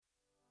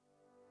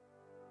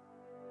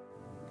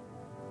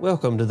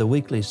Welcome to the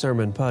weekly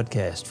sermon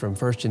podcast from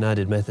First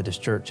United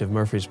Methodist Church of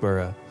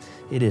Murfreesboro.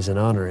 It is an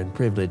honor and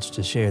privilege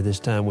to share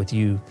this time with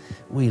you.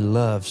 We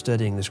love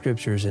studying the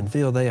Scriptures and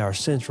feel they are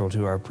central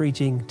to our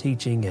preaching,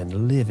 teaching,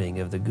 and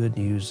living of the good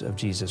news of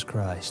Jesus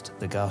Christ,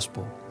 the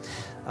gospel.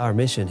 Our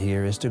mission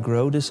here is to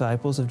grow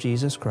disciples of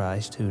Jesus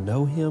Christ who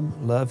know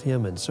Him, love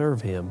Him, and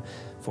serve Him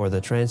for the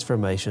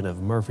transformation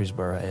of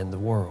Murfreesboro and the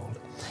world.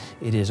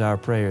 It is our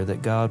prayer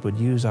that God would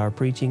use our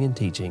preaching and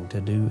teaching to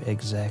do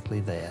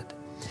exactly that.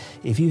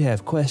 If you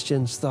have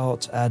questions,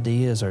 thoughts,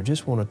 ideas, or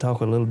just want to talk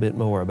a little bit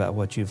more about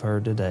what you've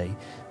heard today,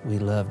 we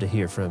love to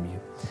hear from you.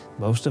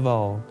 Most of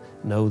all,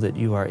 know that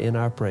you are in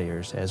our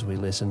prayers as we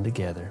listen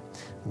together.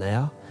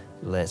 Now,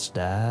 let's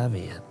dive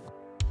in.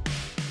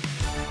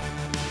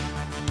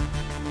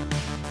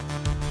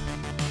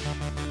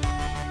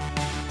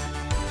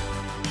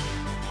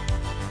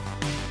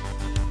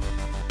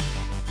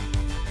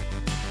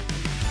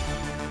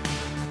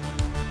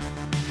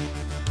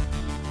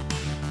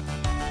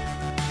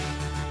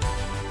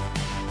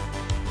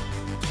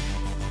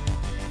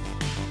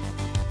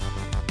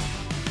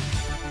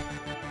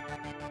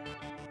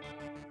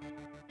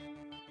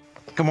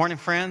 Good morning,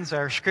 friends.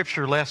 Our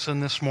scripture lesson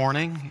this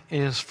morning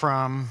is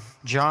from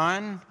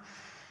John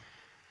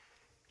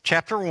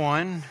chapter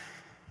 1.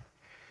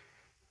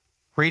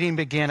 Reading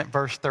begin at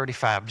verse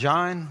 35.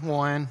 John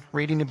 1,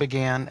 reading to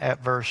begin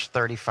at verse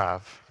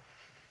 35.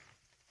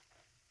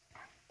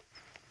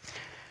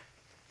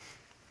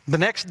 The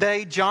next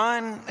day,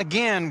 John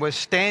again was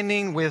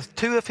standing with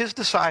two of his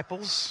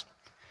disciples.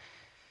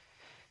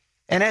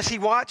 And as he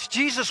watched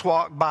Jesus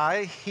walk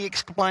by, he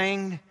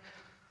exclaimed,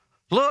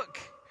 "Look,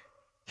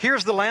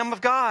 here's the Lamb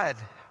of God."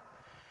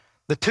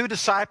 The two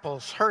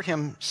disciples heard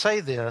him say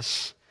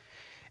this,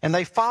 and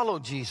they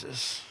followed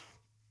Jesus.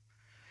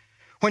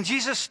 When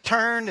Jesus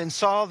turned and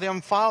saw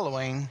them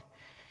following,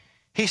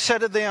 he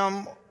said to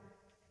them,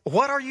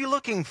 "What are you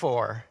looking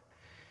for?"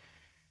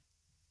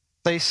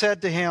 They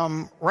said to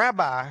him,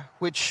 "Rabbi,"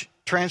 which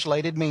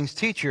translated means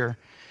teacher,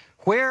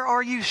 "where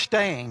are you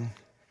staying?"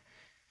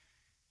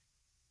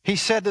 He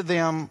said to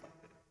them,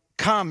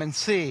 "Come and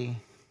see."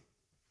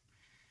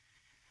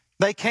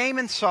 They came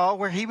and saw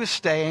where he was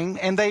staying,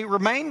 and they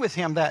remained with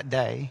him that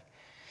day.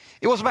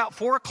 It was about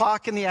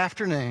 4:00 in the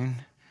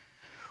afternoon.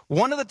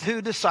 One of the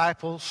two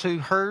disciples who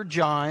heard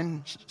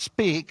John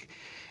speak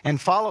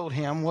and followed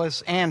him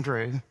was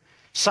Andrew,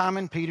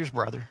 Simon Peter's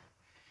brother.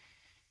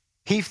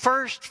 He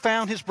first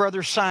found his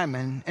brother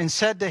Simon and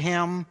said to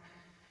him,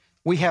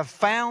 "We have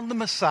found the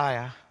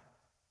Messiah,"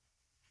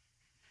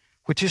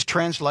 which is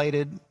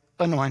translated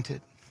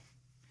anointed.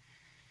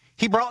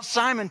 He brought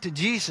Simon to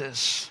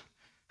Jesus,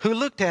 who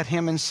looked at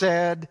him and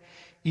said,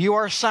 "You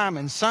are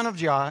Simon, son of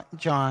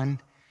John.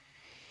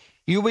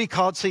 You will be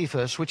called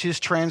Cephas," which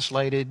is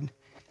translated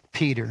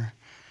Peter.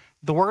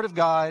 The word of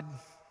God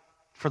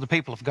for the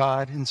people of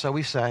God, and so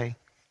we say.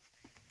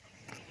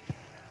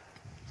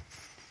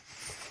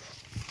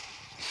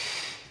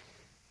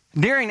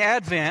 During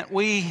Advent,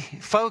 we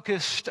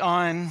focused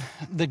on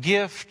the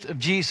gift of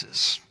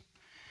Jesus.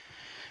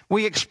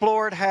 We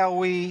explored how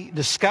we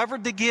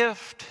discovered the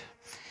gift,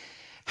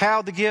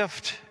 how the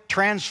gift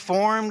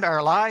transformed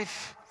our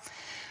life.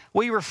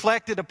 We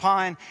reflected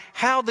upon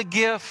how the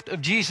gift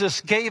of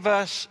Jesus gave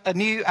us a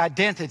new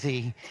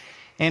identity,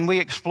 and we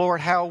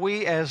explored how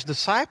we as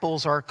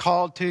disciples are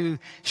called to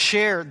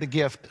share the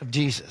gift of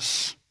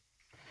Jesus.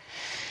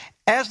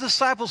 As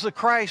disciples of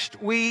Christ,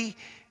 we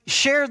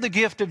share the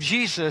gift of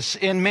Jesus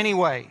in many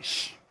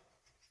ways.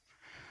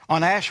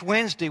 On Ash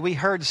Wednesday, we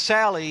heard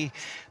Sally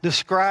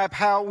describe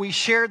how we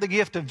share the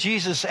gift of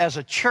Jesus as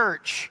a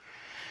church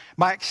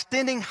by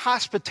extending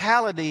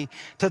hospitality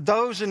to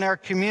those in our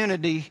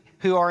community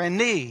who are in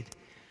need,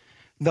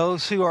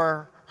 those who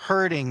are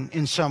hurting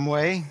in some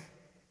way.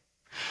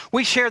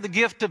 We share the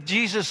gift of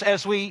Jesus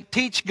as we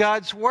teach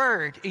God's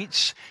Word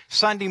each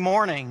Sunday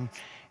morning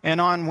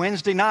and on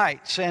Wednesday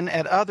nights and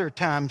at other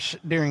times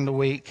during the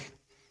week.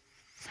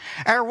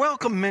 Our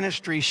welcome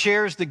ministry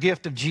shares the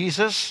gift of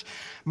Jesus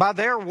by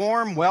their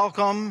warm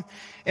welcome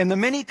and the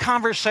many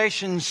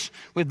conversations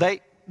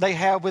they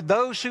have with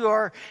those who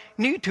are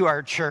new to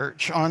our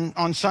church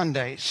on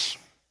Sundays.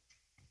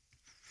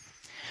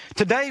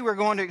 Today we're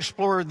going to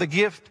explore the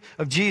gift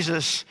of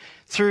Jesus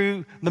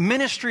through the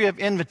ministry of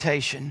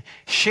invitation,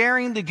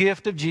 sharing the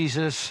gift of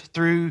Jesus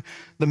through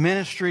the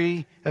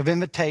ministry of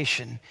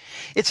invitation.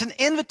 It's an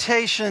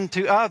invitation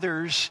to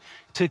others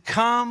to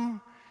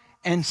come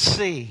and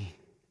see.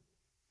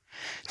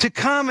 To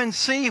come and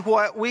see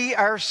what we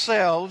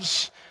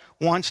ourselves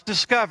once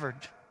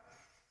discovered.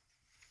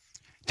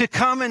 To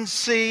come and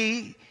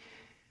see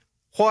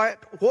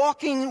what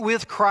walking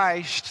with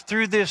Christ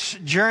through this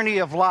journey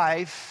of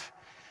life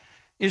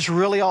is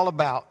really all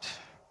about.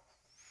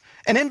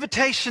 An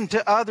invitation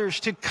to others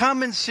to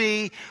come and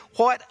see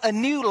what a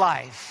new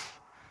life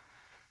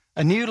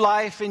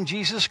in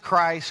Jesus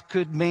Christ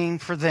could mean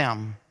for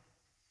them.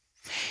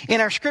 In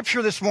our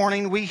scripture this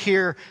morning, we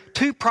hear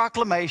two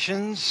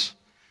proclamations,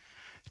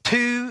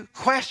 two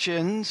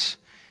questions,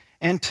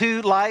 and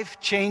two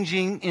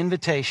life-changing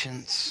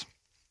invitations.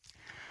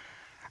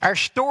 Our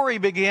story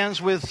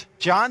begins with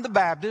John the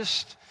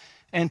Baptist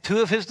and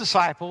two of his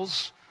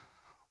disciples,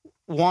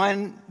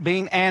 one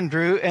being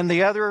Andrew and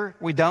the other,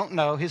 we don't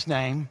know his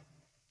name.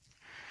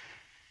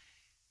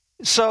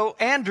 So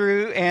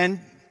Andrew and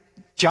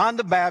John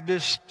the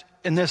Baptist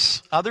and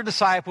this other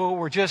disciple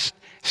were just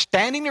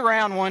standing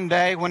around one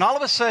day when all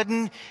of a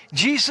sudden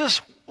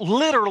Jesus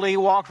literally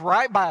walked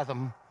right by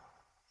them.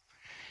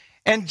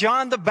 And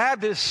John the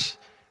Baptist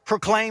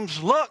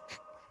proclaims, "Look,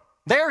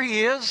 there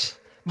he is.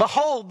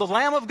 Behold, the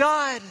Lamb of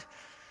God.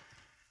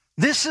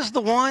 This is the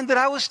one that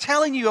I was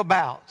telling you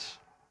about."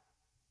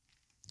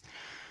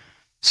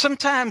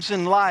 Sometimes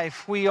in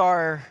life we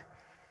are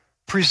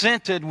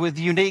presented with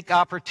unique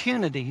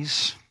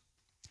opportunities.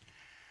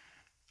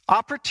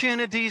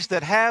 Opportunities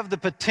that have the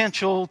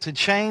potential to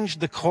change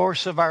the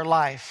course of our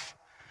life.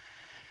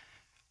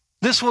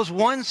 This was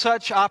one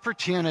such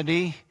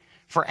opportunity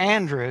for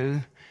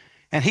Andrew,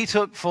 and he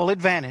took full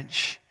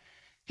advantage.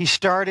 He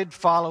started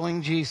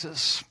following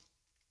Jesus.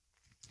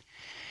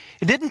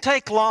 It didn't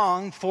take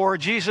long for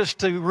Jesus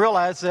to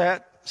realize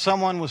that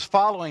someone was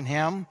following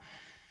him.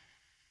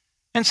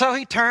 And so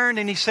he turned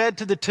and he said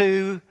to the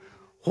two,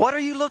 "What are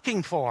you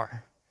looking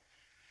for?"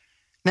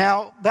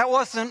 Now, that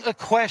wasn't a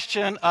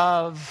question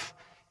of,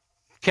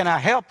 "Can I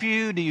help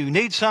you? Do you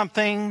need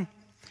something?"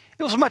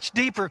 It was a much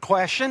deeper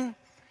question.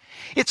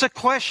 It's a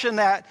question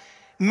that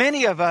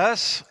many of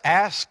us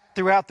ask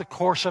throughout the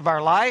course of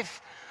our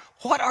life.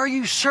 What are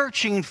you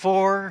searching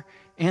for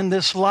in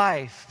this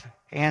life,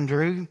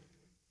 Andrew?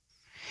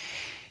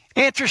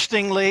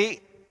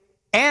 Interestingly,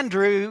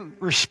 Andrew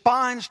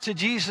responds to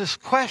Jesus'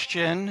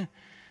 question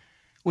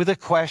with a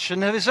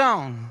question of his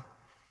own.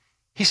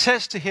 He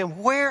says to him,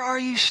 "Where are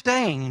you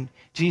staying,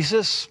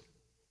 Jesus?"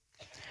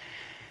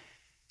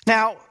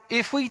 Now,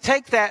 if we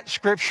take that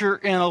scripture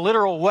in a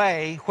literal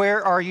way,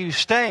 where are you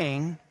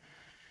staying?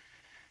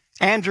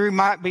 Andrew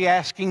might be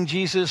asking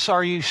Jesus,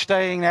 are you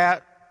staying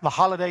at the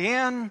Holiday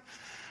Inn,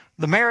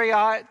 the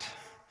Marriott,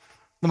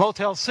 the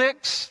Motel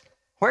 6?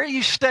 Where are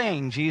you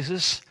staying,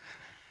 Jesus?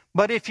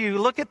 But if you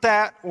look at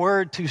that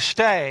word to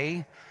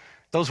stay,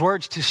 those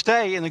words to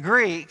stay in the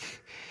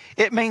Greek,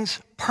 it means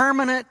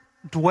permanent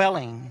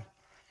dwelling.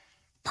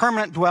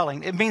 Permanent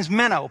dwelling. It means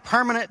meno,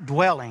 permanent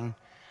dwelling.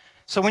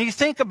 So when you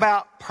think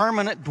about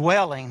permanent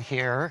dwelling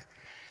here,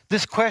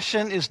 this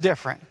question is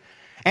different.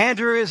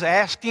 Andrew is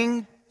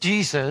asking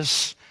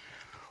Jesus,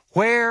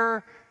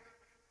 where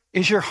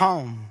is your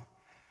home?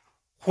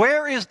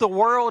 Where is the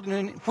world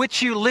in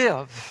which you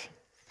live?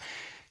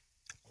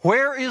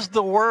 Where is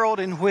the world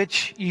in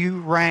which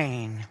you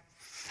reign?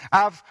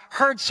 I've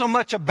heard so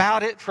much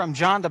about it from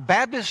John the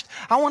Baptist.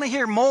 I want to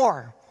hear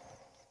more.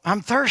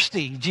 I'm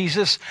thirsty,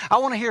 Jesus. I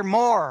want to hear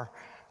more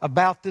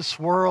about this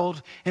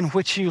world in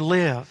which you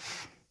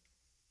live.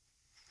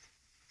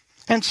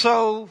 And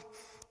so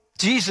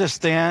Jesus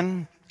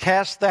then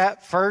cast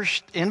that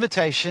first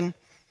invitation.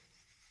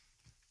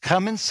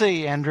 Come and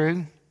see,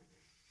 Andrew.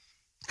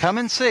 Come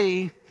and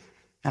see,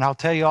 and I'll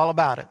tell you all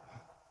about it.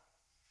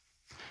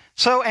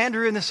 So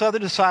Andrew and this other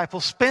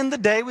disciple spend the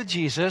day with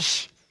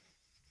Jesus.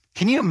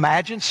 Can you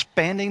imagine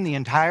spending the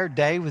entire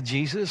day with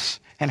Jesus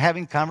and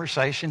having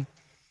conversation?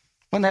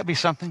 Wouldn't that be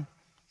something?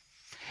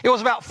 It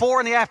was about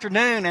 4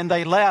 PM and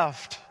they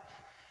left.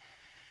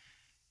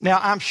 Now,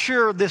 I'm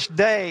sure this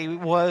day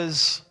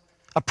was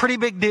a pretty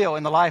big deal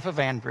in the life of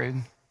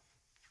Andrew,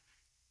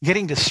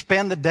 getting to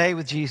spend the day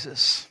with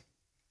Jesus.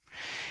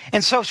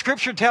 And so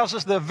Scripture tells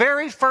us the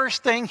very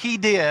first thing he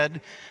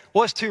did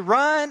was to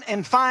run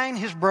and find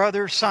his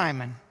brother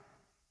Simon.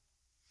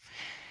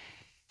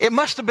 It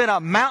must have been a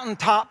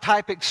mountaintop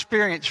type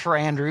experience for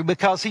Andrew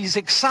because he's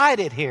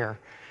excited here.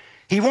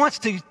 He wants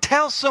to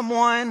tell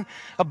someone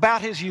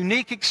about his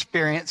unique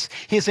experience,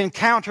 his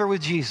encounter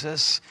with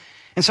Jesus.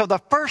 And so the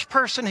first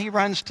person he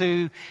runs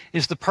to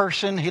is the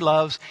person he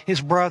loves,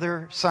 his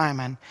brother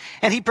Simon.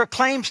 And he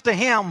proclaims to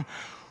him,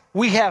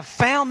 "We have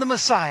found the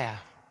Messiah."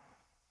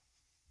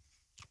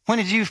 When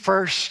did you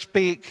first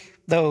speak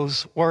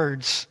those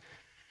words?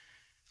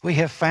 We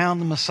have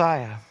found the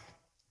Messiah.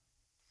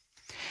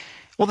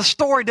 Well, the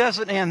story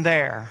doesn't end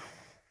there.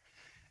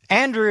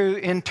 Andrew,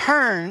 in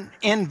turn,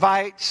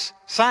 invites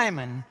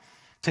Simon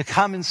to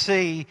come and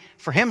see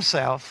for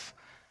himself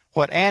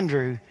what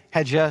Andrew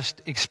had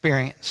just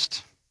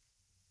experienced.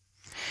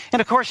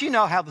 And of course, you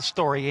know how the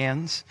story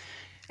ends.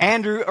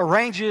 Andrew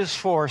arranges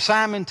for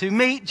Simon to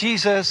meet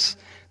Jesus.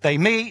 They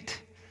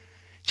meet.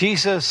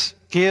 Jesus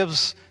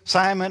gives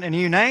Simon a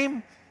new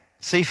name,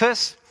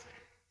 Cephas,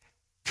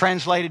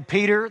 translated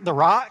Peter, the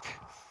rock.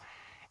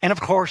 And of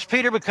course,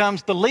 Peter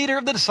becomes the leader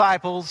of the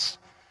disciples,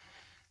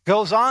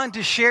 goes on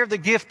to share the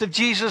gift of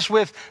Jesus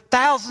with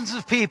thousands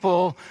of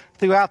people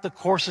throughout the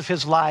course of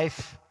his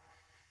life.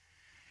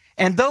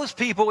 And those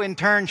people in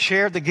turn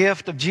share the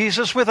gift of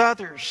Jesus with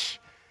others.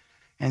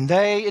 And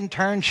they in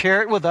turn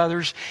share it with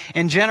others.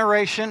 And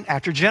generation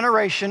after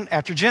generation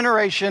after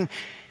generation,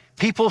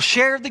 people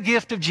share the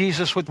gift of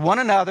Jesus with one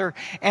another.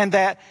 And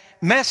that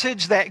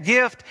message, that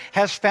gift,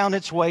 has found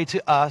its way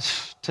to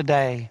us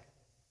today.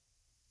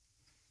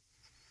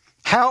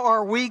 How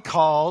are we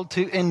called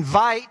to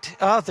invite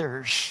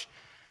others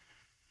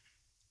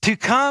to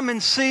come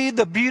and see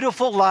the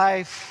beautiful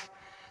life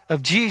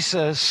of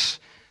Jesus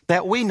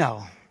that we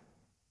know?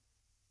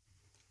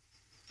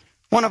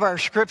 One of our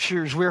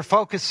scriptures we're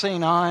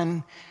focusing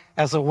on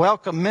as a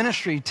welcome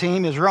ministry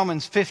team is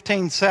Romans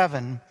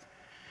 15:7.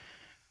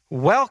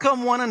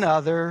 Welcome one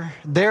another,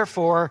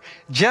 therefore,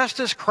 just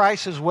as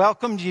Christ has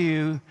welcomed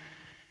you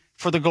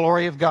for the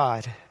glory of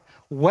God.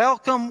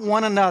 Welcome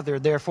one another,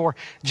 therefore,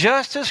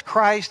 just as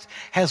Christ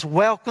has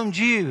welcomed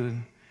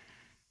you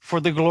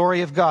for the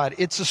glory of God.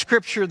 It's a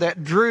scripture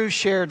that Drew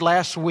shared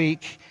last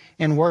week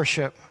in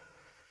worship.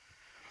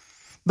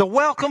 The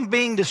welcome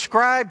being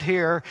described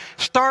here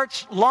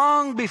starts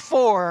long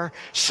before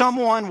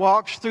someone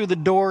walks through the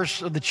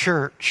doors of the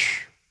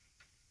church.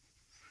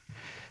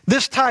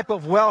 This type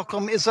of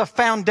welcome is a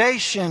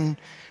foundation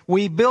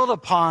we build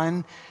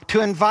upon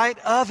to invite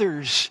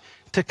others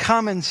to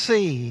come and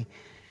see,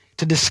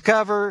 to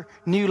discover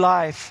new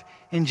life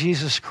in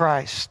Jesus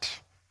Christ.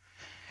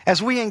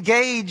 As we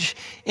engage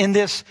in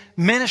this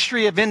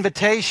ministry of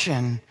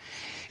invitation,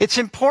 it's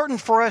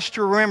important for us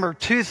to remember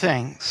two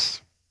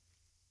things.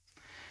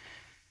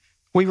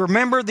 We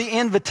remember the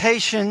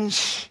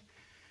invitations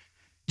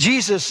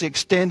Jesus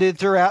extended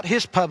throughout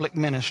his public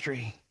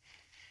ministry.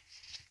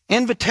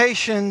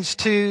 Invitations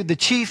to the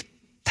chief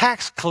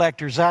tax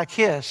collector,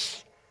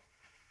 Zacchaeus,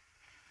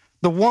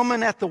 the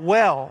woman at the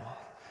well,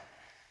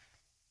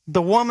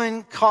 the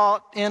woman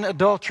caught in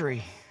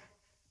adultery,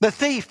 the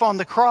thief on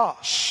the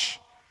cross,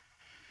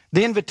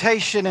 the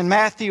invitation in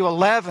Matthew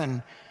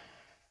 11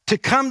 to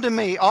come to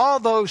me, all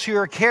those who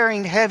are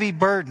carrying heavy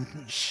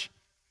burdens.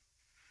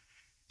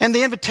 And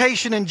the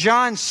invitation in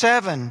John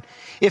 7,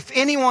 if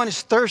anyone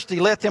is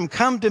thirsty, let them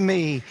come to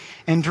me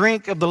and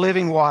drink of the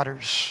living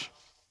waters.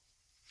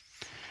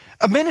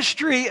 A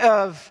ministry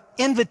of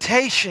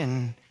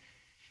invitation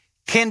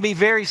can be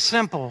very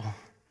simple,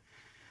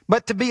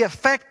 but to be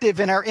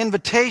effective in our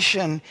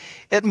invitation,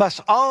 it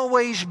must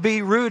always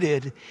be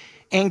rooted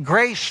in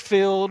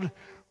grace-filled,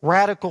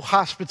 radical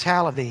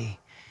hospitality.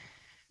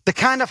 The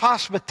kind of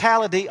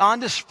hospitality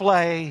on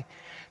display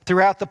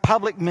throughout the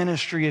public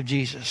ministry of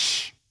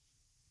Jesus.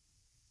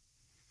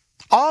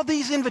 All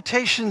these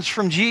invitations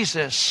from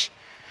Jesus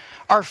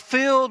are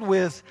filled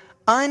with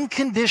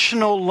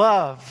unconditional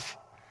love,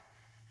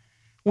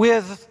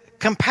 with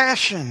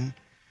compassion,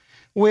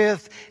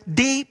 with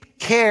deep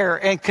care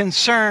and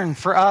concern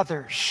for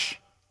others,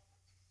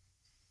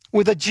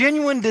 with a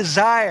genuine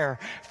desire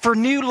for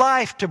new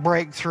life to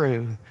break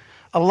through,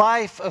 a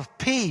life of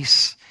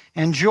peace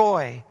and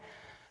joy,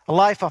 a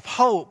life of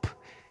hope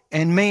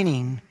and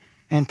meaning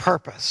and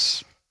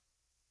purpose.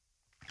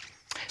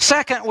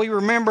 Second, we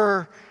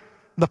remember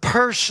the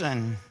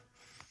person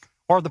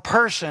or the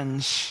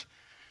persons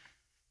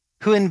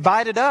who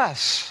invited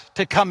us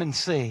to come and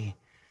see,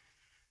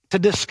 to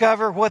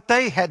discover what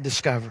they had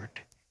discovered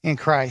in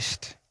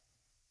Christ.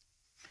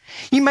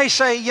 You may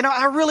say,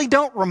 I really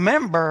don't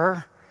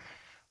remember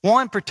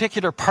one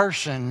particular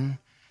person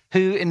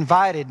who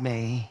invited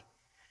me.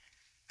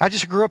 I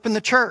just grew up in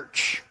the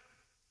church.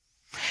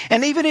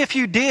 And even if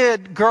you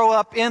did grow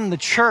up in the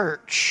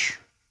church,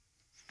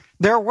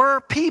 there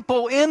were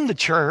people in the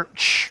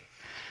church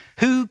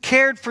who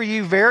cared for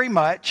you very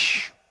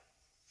much,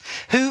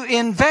 who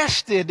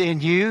invested in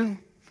you,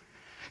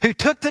 who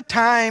took the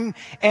time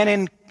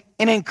and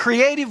in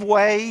creative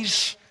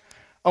ways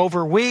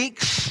over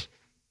weeks,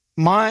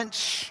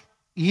 months,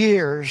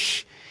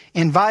 years,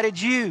 invited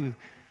you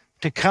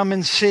to come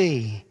and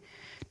see,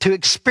 to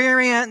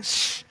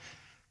experience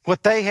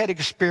what they had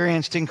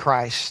experienced in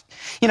Christ.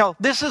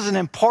 This is an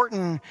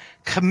important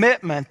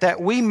commitment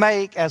that we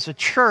make as a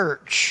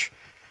church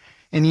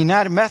in the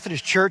United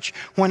Methodist Church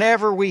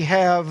whenever we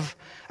have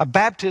a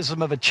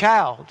baptism of a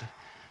child.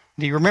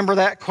 Do you remember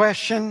that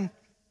question?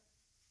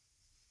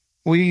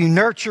 Will you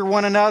nurture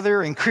one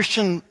another in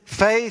Christian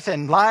faith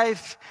and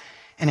life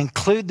and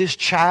include this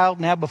child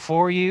now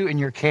before you in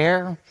your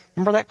care?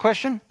 Remember that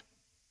question?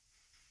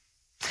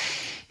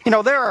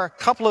 There are a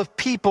couple of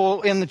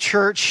people in the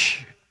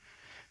church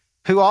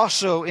who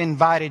also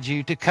invited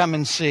you to come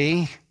and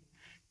see,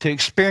 to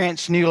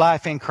experience new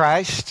life in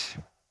Christ.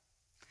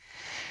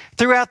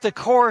 Throughout the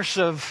course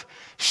of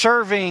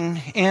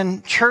serving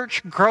in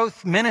church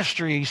growth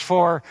ministries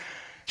for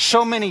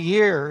so many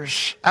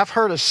years, I've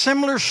heard a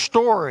similar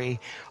story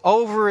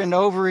over and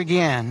over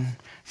again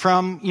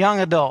from young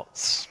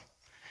adults.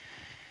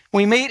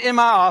 We meet in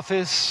my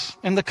office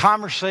and the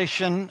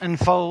conversation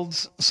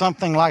unfolds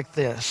something like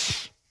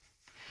this.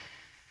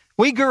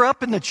 We grew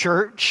up in the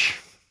church.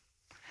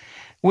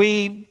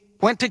 We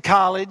went to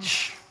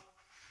college,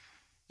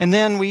 and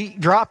then we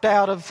dropped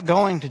out of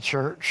going to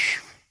church.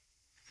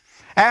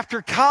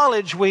 After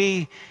college,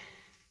 we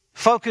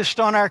focused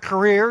on our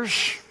careers.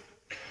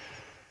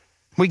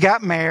 We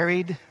got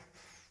married,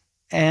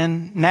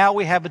 and now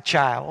we have a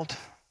child.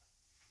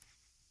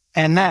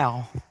 And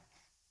now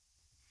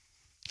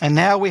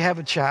we have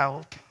a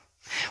child.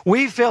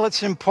 We feel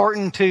it's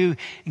important to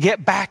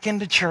get back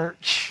into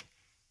church.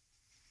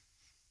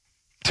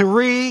 to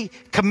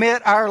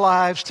recommit our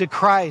lives to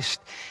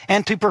Christ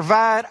and to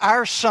provide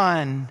our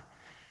son,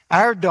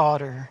 our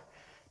daughter,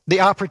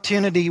 the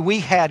opportunity we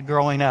had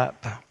growing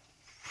up.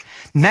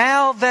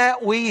 Now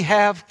that we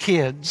have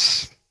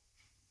kids,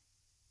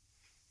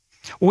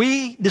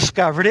 we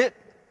discovered it.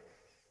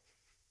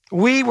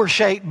 We were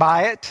shaped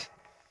by it.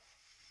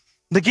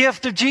 The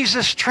gift of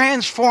Jesus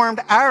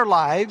transformed our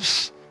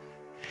lives,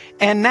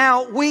 and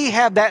now we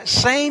have that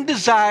same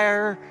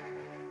desire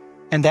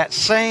and that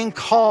same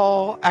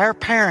call our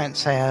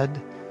parents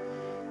had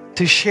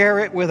to share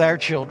it with our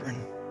children.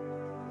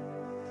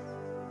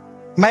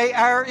 May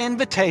our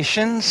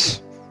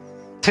invitations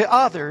to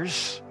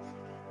others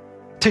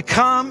to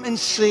come and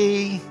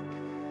see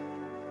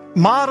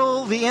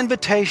model the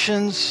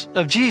invitations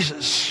of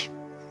Jesus.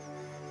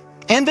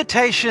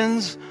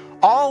 Invitations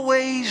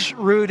always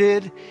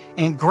rooted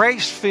in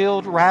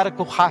grace-filled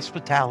radical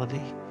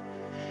hospitality.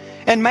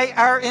 And may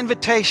our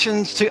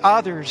invitations to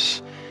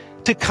others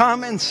to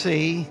come and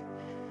see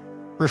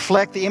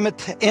reflect the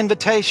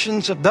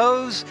invitations of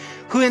those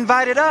who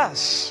invited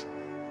us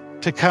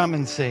to come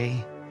and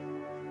see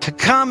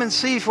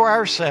for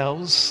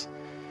ourselves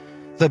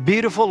the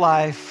beautiful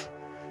life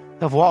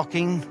of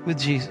walking with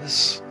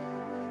Jesus.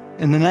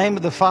 In the name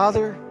of the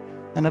Father,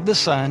 and of the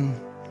Son,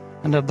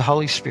 and of the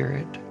Holy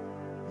Spirit.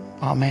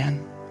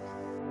 Amen.